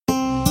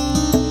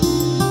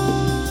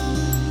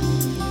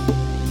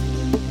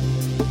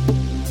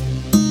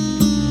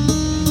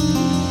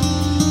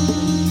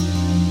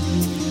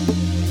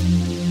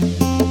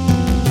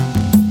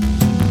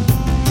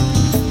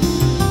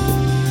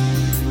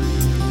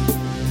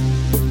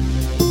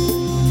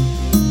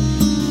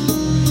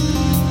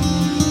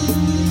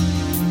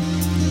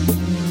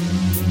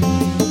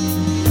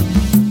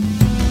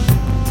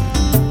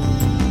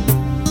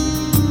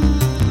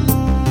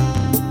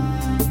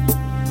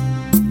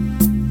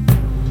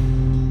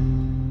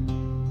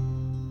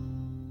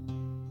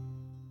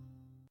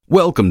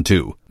Welcome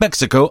to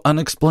Mexico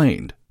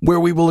Unexplained, where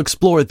we will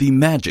explore the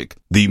magic,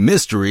 the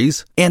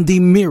mysteries, and the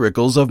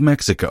miracles of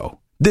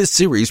Mexico. This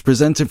series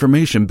presents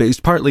information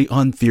based partly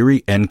on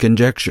theory and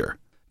conjecture.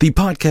 The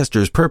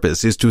podcaster's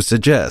purpose is to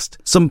suggest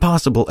some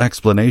possible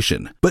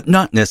explanation, but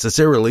not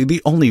necessarily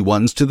the only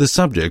ones to the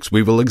subjects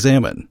we will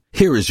examine.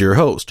 Here is your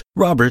host,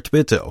 Robert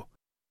Bitto.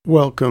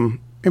 Welcome,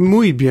 and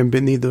muy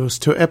bienvenidos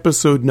to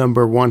episode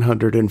number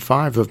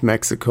 105 of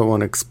Mexico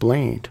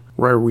Unexplained,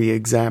 where we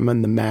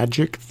examine the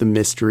magic, the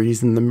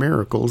mysteries, and the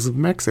miracles of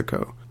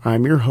Mexico.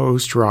 I'm your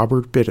host,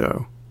 Robert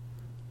Bitto.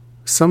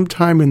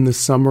 Sometime in the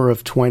summer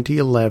of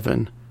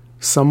 2011,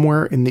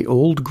 somewhere in the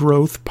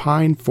old-growth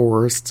pine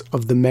forests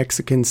of the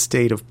Mexican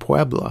state of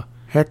Puebla,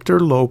 Hector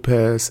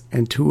Lopez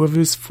and two of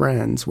his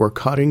friends were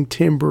cutting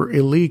timber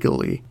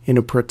illegally in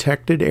a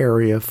protected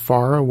area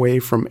far away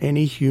from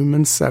any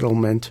human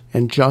settlement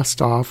and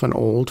just off an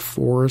old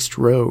forest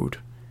road.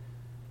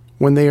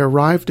 When they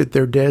arrived at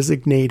their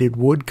designated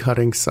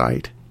wood-cutting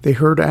site, they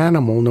heard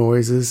animal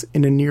noises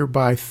in a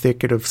nearby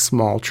thicket of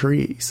small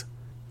trees.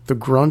 The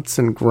grunts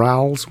and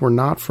growls were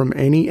not from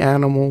any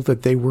animal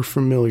that they were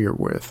familiar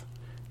with.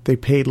 They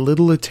paid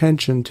little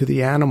attention to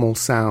the animal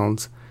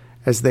sounds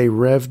as they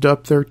revved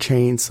up their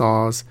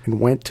chainsaws and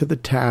went to the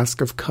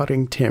task of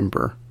cutting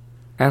timber.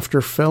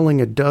 After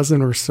felling a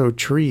dozen or so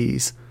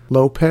trees,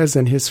 Lopez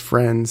and his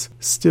friends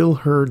still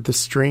heard the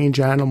strange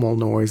animal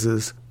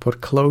noises, but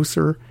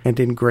closer and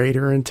in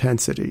greater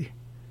intensity.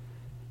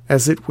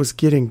 As it was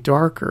getting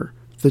darker,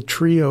 the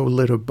trio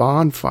lit a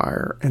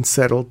bonfire and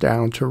settled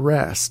down to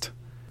rest.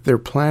 Their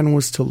plan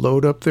was to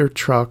load up their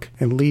truck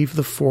and leave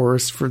the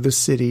forest for the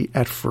city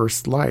at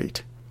first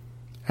light.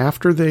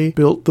 After they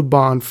built the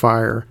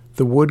bonfire,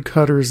 the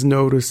woodcutters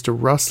noticed a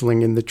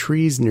rustling in the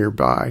trees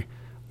nearby,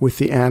 with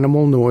the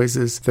animal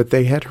noises that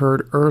they had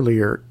heard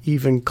earlier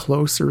even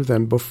closer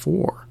than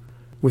before.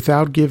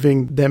 Without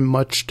giving them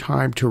much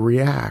time to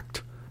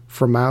react,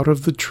 from out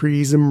of the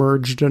trees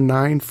emerged a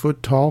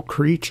 9-foot-tall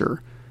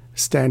creature,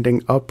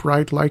 standing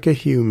upright like a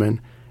human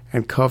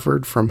and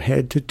covered from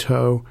head to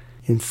toe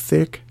in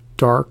thick,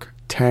 dark,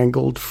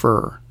 tangled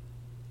fur.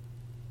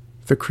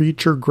 The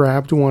creature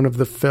grabbed one of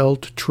the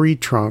felled tree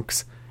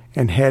trunks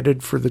and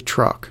headed for the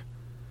truck.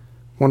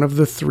 One of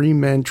the three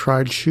men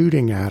tried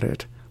shooting at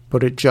it,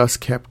 but it just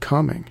kept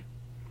coming.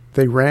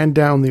 They ran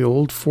down the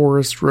old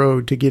forest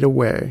road to get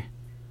away.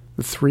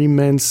 The three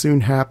men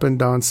soon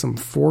happened on some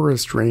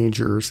forest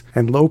rangers,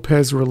 and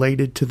Lopez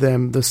related to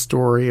them the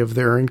story of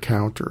their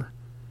encounter.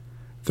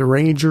 The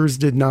rangers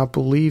did not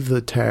believe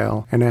the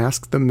tale and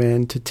asked the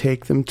men to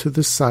take them to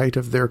the site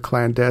of their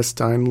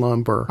clandestine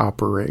lumber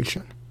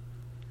operation.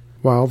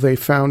 While they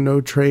found no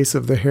trace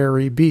of the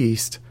hairy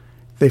beast,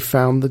 they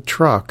found the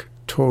truck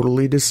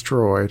totally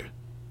destroyed.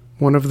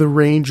 One of the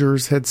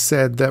rangers had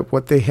said that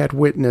what they had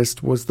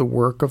witnessed was the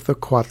work of the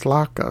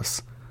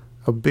Cuatlacas,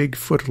 a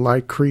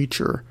Bigfoot-like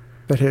creature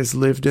that has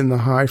lived in the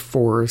high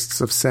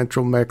forests of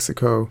central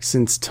Mexico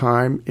since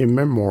time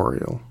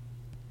immemorial.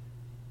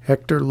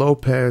 Hector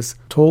Lopez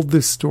told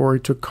this story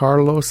to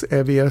Carlos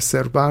Evia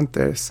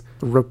Cervantes,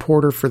 a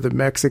reporter for the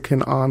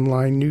Mexican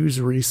online news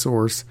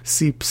resource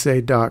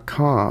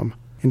Cipse.com,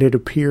 and it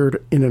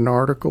appeared in an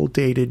article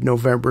dated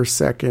November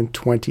 2nd,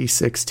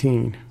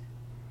 2016.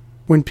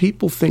 When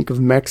people think of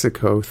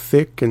Mexico,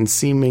 thick and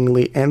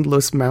seemingly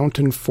endless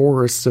mountain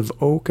forests of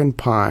oak and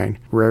pine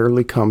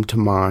rarely come to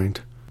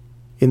mind.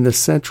 In the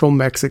central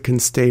Mexican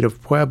state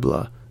of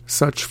Puebla,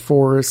 such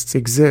forests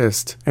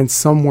exist, and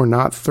some were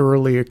not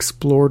thoroughly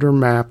explored or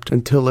mapped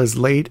until as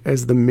late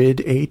as the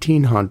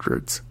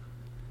mid-1800s.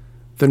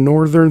 The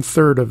northern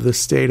third of the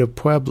state of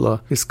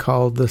Puebla is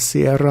called the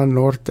Sierra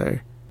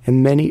Norte,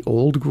 and many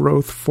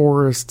old-growth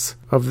forests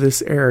of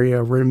this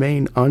area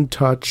remain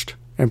untouched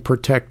and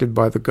protected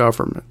by the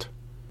government.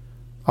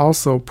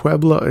 Also,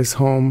 Puebla is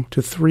home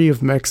to three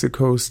of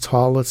Mexico's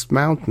tallest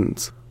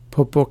mountains,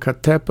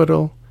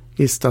 Popocatépetl,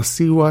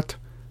 Iztaccíhuatl,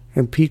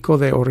 and Pico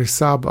de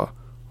Orizaba,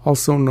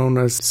 also known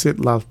as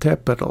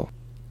Citlaltépetl.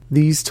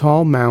 These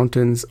tall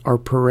mountains are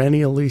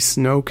perennially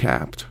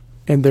snow-capped,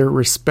 and their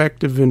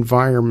respective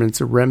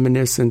environments are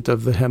reminiscent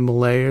of the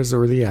Himalayas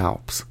or the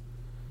Alps.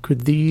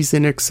 Could these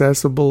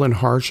inaccessible and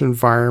harsh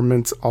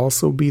environments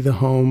also be the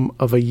home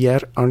of a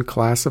yet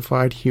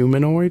unclassified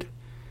humanoid?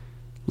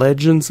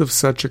 Legends of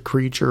such a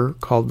creature,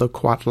 called the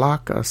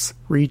Cuatlacas,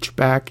 reach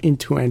back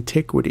into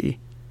antiquity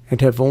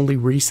and have only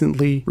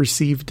recently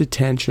received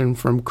attention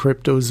from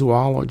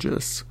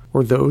cryptozoologists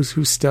or those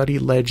who study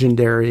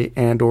legendary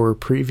and or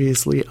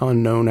previously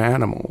unknown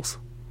animals.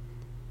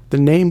 The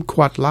name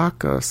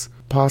Cuatlacas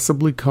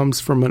possibly comes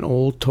from an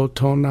old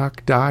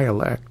Totonac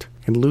dialect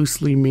and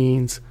loosely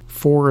means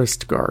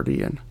forest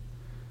guardian.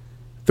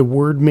 The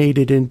word made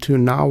it into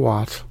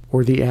Nahuatl,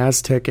 or the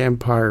Aztec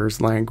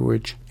Empire's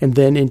language, and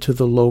then into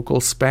the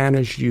local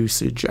Spanish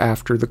usage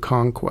after the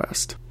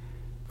conquest.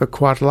 The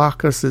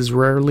Cuatlacas is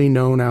rarely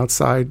known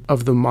outside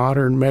of the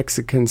modern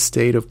Mexican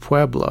state of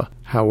Puebla,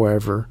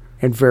 however,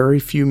 and very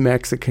few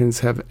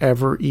Mexicans have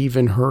ever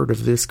even heard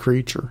of this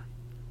creature.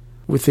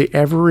 With the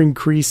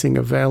ever-increasing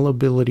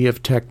availability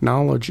of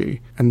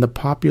technology and the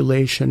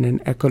population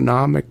and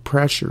economic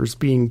pressures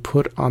being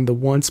put on the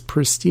once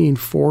pristine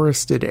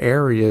forested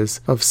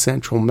areas of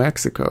central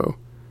Mexico,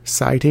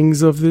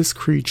 sightings of this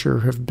creature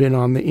have been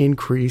on the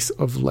increase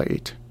of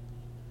late.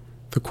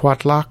 The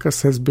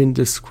Cuatlacas has been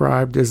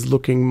described as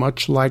looking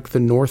much like the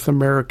North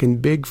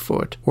American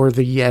Bigfoot or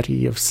the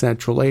Yeti of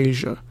Central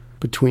Asia,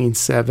 between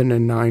 7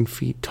 and 9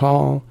 feet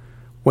tall,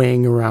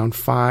 weighing around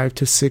 500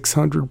 to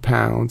 600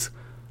 pounds,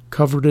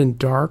 covered in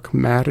dark,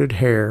 matted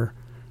hair,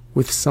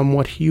 with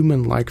somewhat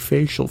human-like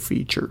facial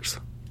features.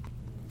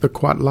 The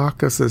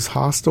Cuatlacas is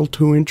hostile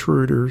to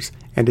intruders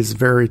and is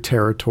very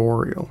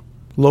territorial.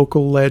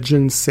 Local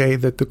legends say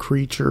that the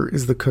creature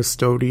is the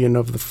custodian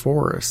of the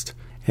forest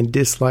and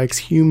dislikes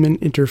human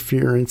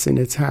interference in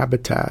its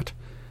habitat,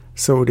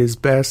 so it is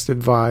best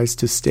advised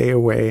to stay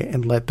away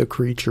and let the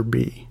creature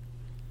be.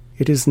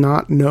 It is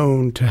not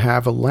known to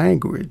have a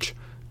language,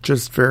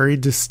 just very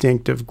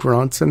distinctive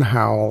grunts and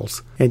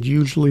howls, and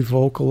usually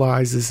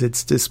vocalizes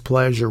its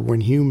displeasure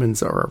when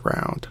humans are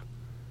around.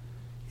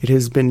 It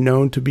has been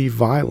known to be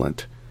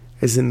violent,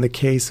 as in the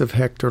case of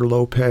Hector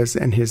Lopez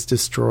and his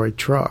destroyed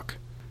truck.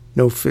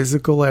 No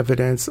physical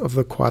evidence of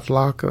the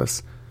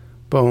Cuatlacas,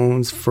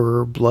 bones,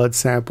 fur, blood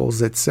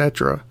samples,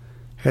 etc.,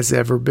 has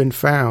ever been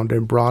found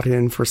and brought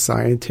in for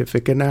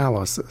scientific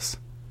analysis.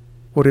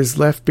 What is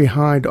left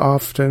behind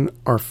often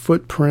are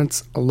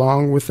footprints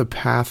along with a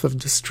path of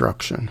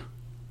destruction.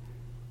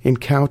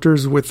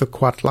 Encounters with the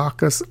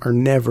Cuatlacas are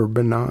never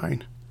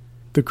benign.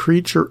 The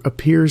creature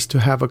appears to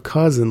have a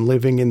cousin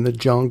living in the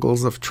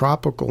jungles of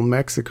tropical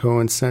Mexico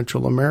and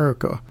Central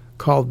America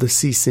called the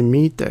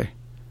Sisimite.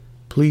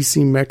 Please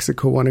see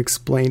Mexico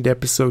Unexplained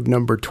episode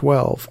number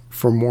 12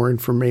 for more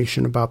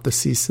information about the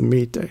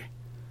Sisimite.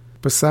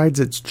 Besides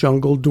its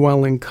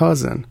jungle-dwelling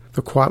cousin,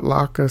 the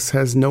Cuatlacas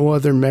has no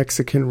other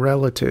Mexican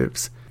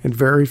relatives and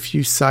very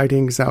few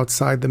sightings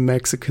outside the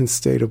Mexican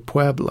state of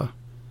Puebla.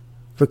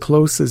 The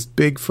closest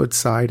Bigfoot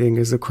sighting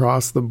is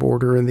across the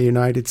border in the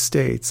United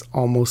States,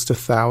 almost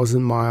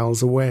 1,000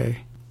 miles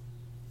away.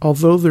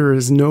 Although there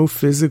is no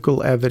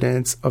physical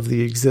evidence of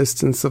the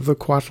existence of the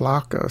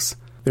Cuatlacas,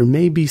 there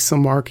may be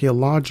some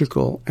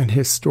archaeological and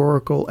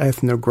historical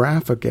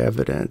ethnographic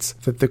evidence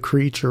that the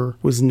creature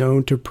was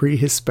known to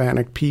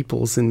pre-Hispanic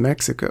peoples in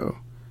Mexico.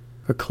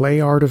 A clay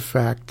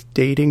artifact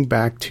dating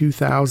back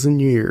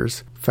 2,000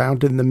 years,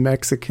 found in the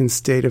Mexican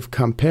state of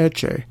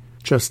Campeche,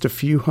 just a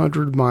few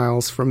hundred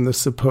miles from the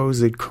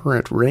supposed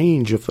current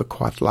range of the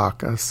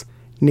Cuatlacas,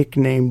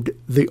 nicknamed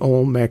the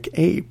Olmec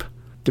ape,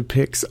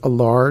 depicts a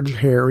large,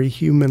 hairy,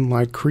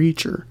 human-like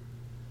creature.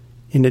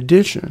 In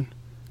addition,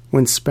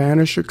 when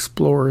Spanish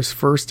explorers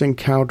first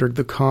encountered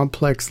the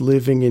complex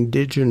living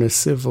indigenous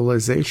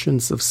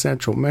civilizations of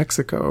central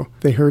Mexico,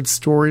 they heard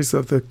stories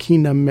of the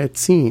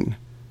Quinametzin.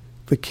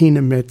 The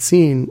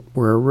Quinametzin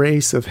were a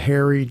race of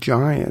hairy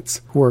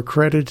giants who are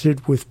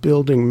credited with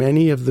building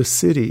many of the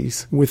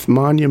cities with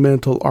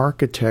monumental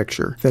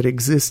architecture that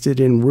existed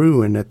in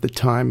ruin at the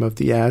time of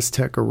the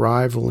Aztec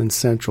arrival in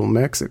central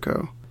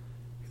Mexico.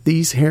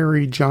 These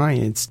hairy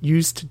giants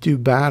used to do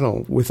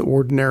battle with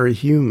ordinary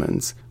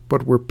humans,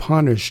 but were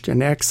punished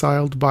and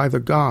exiled by the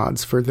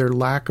gods for their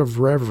lack of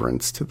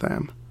reverence to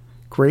them.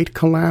 Great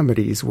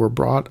calamities were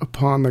brought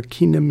upon the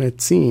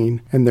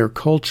Quinametzin, and their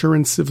culture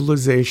and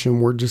civilization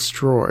were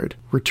destroyed,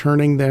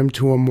 returning them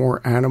to a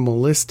more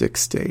animalistic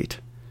state.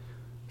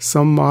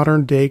 Some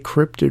modern-day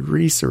cryptid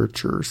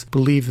researchers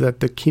believe that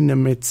the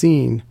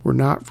Quinametzin were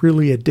not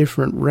really a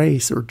different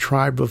race or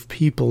tribe of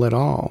people at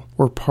all,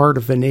 or part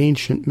of an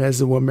ancient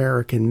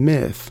Mesoamerican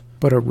myth,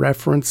 but a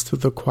reference to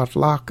the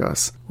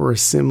Cuatlacas or a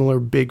similar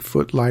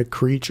Bigfoot-like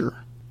creature.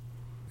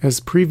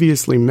 As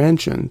previously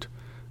mentioned,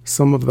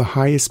 some of the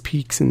highest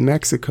peaks in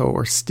Mexico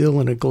are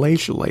still in a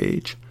glacial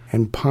age,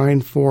 and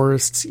pine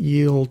forests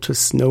yield to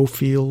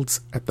snowfields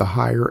at the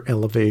higher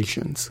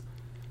elevations.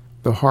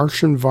 The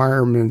harsh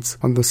environments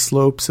on the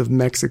slopes of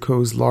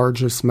Mexico's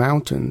largest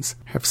mountains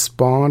have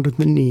spawned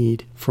the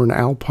need for an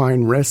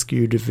alpine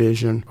rescue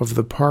division of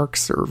the Park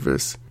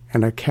Service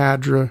and a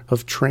cadre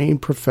of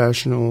trained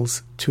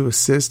professionals to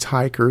assist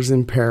hikers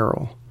in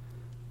peril.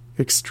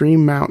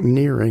 Extreme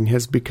mountaineering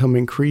has become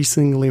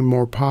increasingly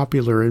more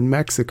popular in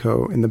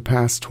Mexico in the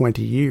past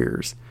 20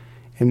 years,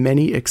 and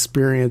many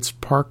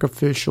experienced park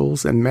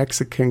officials and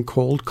Mexican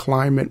cold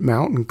climate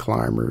mountain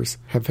climbers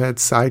have had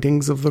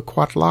sightings of the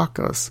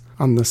Cuatlacas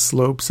on the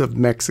slopes of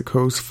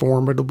Mexico's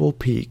formidable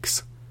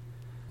peaks.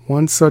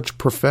 One such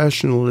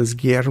professional is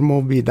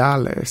Guillermo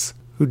Vidales,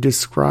 who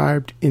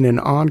described in an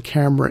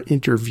on-camera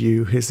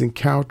interview his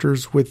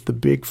encounters with the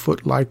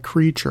Bigfoot-like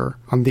creature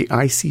on the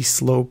icy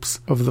slopes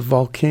of the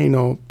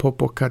volcano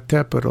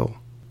Popocatépetl.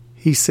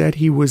 He said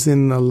he was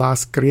in the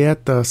Las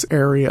Grietas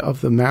area of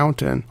the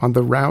mountain on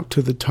the route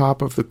to the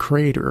top of the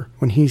crater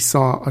when he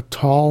saw a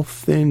tall,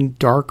 thin,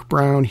 dark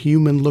brown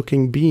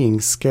human-looking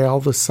being scale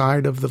the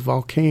side of the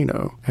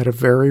volcano at a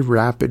very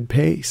rapid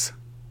pace.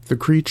 The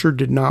creature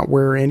did not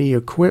wear any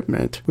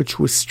equipment, which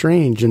was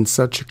strange in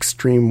such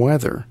extreme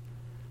weather.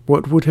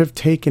 What would have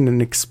taken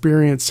an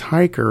experienced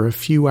hiker a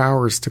few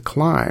hours to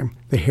climb,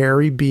 the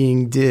hairy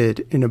being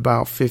did in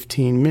about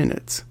 15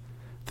 minutes.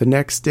 The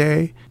next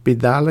day,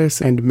 Vidales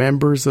and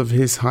members of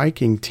his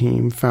hiking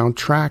team found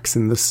tracks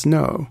in the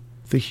snow.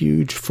 The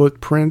huge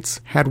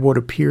footprints had what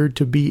appeared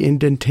to be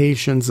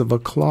indentations of a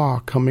claw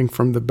coming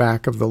from the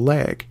back of the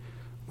leg,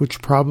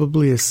 which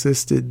probably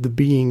assisted the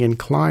being in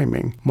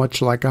climbing,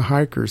 much like a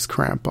hiker's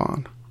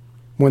crampon.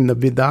 When the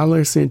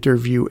Vidales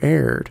interview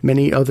aired,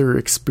 many other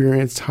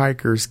experienced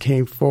hikers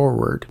came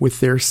forward with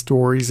their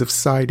stories of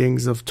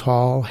sightings of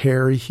tall,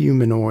 hairy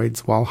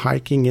humanoids while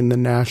hiking in the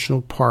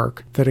national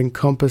park that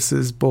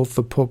encompasses both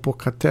the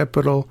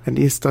Popocatépetl and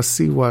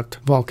Iztaccíhuatl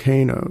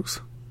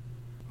volcanoes.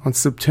 On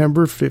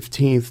September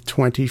 15,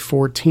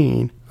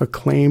 2014,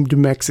 acclaimed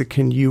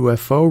Mexican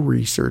UFO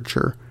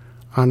researcher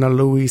Ana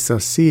Luisa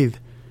Cid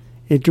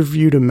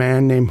interviewed a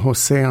man named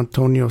José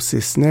Antonio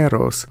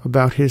Cisneros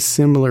about his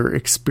similar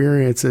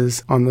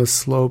experiences on the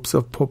slopes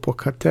of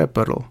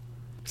Popocatépetl.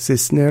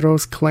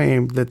 Cisneros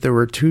claimed that there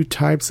were two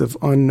types of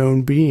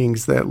unknown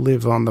beings that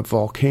live on the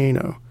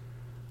volcano.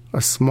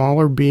 A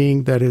smaller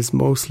being that is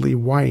mostly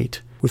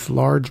white, with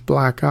large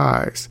black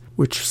eyes,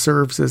 which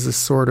serves as a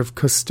sort of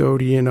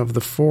custodian of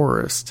the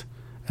forest,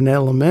 an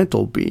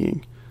elemental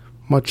being,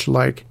 much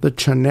like the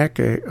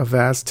Chaneque of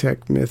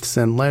Aztec myths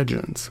and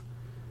legends.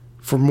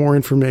 For more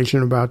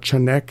information about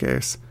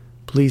Chaneques,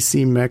 please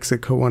see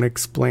Mexico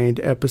Unexplained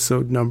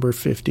episode number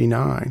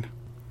 59.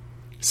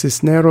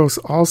 Cisneros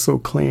also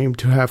claimed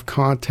to have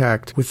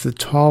contact with the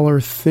taller,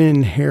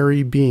 thin,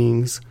 hairy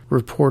beings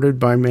reported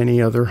by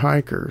many other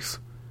hikers.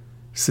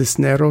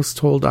 Cisneros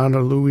told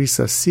Ana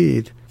Luisa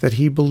Cid that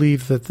he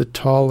believed that the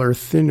taller,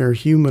 thinner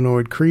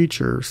humanoid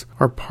creatures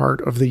are part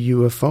of the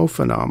UFO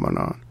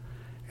phenomenon,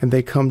 and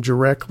they come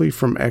directly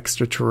from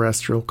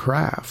extraterrestrial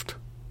craft,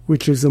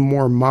 which is a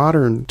more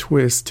modern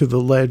twist to the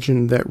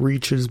legend that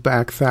reaches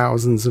back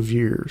thousands of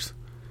years.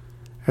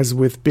 As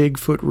with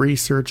Bigfoot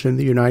research in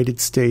the United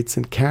States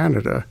and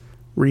Canada,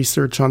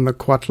 research on the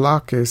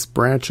Cuatlacas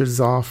branches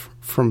off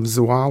from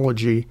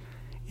zoology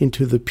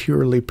into the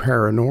purely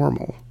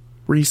paranormal.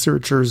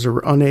 Researchers are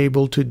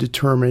unable to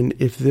determine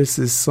if this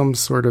is some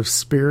sort of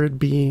spirit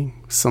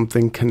being,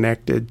 something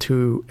connected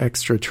to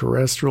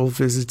extraterrestrial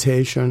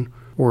visitation,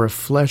 or a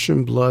flesh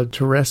and blood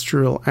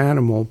terrestrial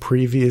animal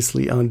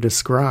previously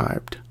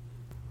undescribed.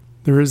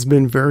 There has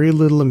been very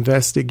little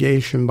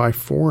investigation by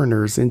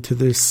foreigners into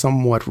this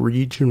somewhat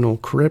regional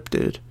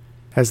cryptid,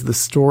 as the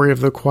story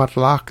of the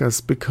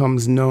Cuatlacas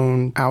becomes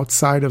known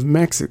outside of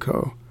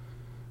Mexico.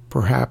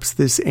 Perhaps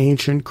this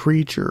ancient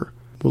creature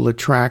will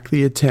attract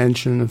the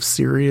attention of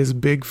serious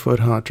Bigfoot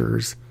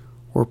hunters,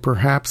 or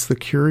perhaps the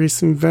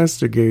curious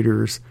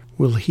investigators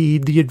will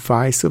heed the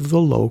advice of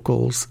the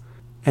locals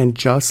and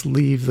just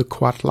leave the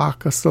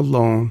Cuatlacas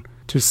alone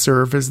to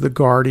serve as the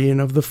guardian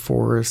of the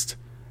forest,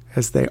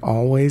 as they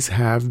always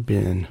have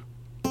been.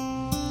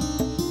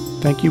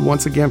 Thank you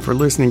once again for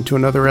listening to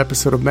another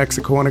episode of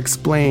Mexico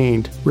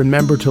Unexplained.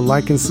 Remember to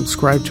like and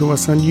subscribe to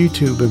us on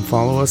YouTube and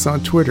follow us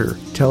on Twitter.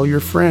 Tell your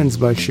friends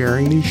by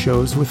sharing these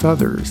shows with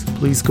others.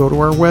 Please go to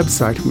our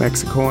website,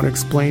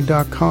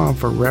 MexicoUnexplained.com,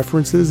 for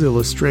references,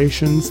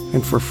 illustrations,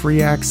 and for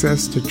free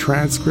access to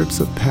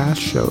transcripts of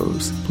past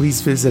shows.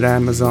 Please visit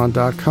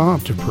Amazon.com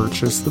to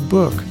purchase the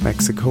book,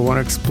 Mexico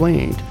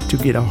Unexplained, to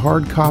get a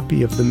hard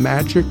copy of The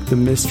Magic, the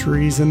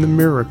Mysteries, and the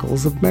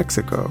Miracles of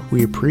Mexico.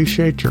 We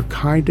appreciate your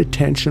kind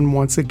attention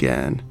once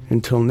again.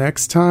 Until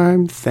next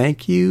time,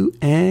 thank you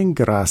and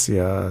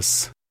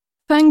gracias.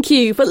 Thank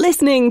you for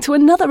listening to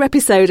another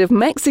episode of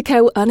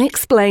Mexico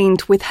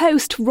Unexplained with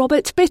host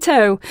Robert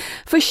Bitto.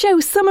 For show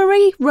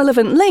summary,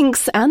 relevant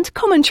links and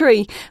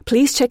commentary,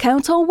 please check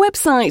out our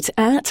website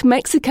at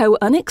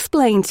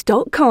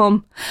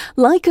mexicounexplained.com.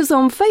 Like us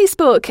on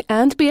Facebook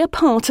and be a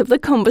part of the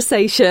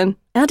conversation.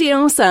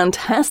 Adios and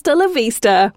hasta la vista.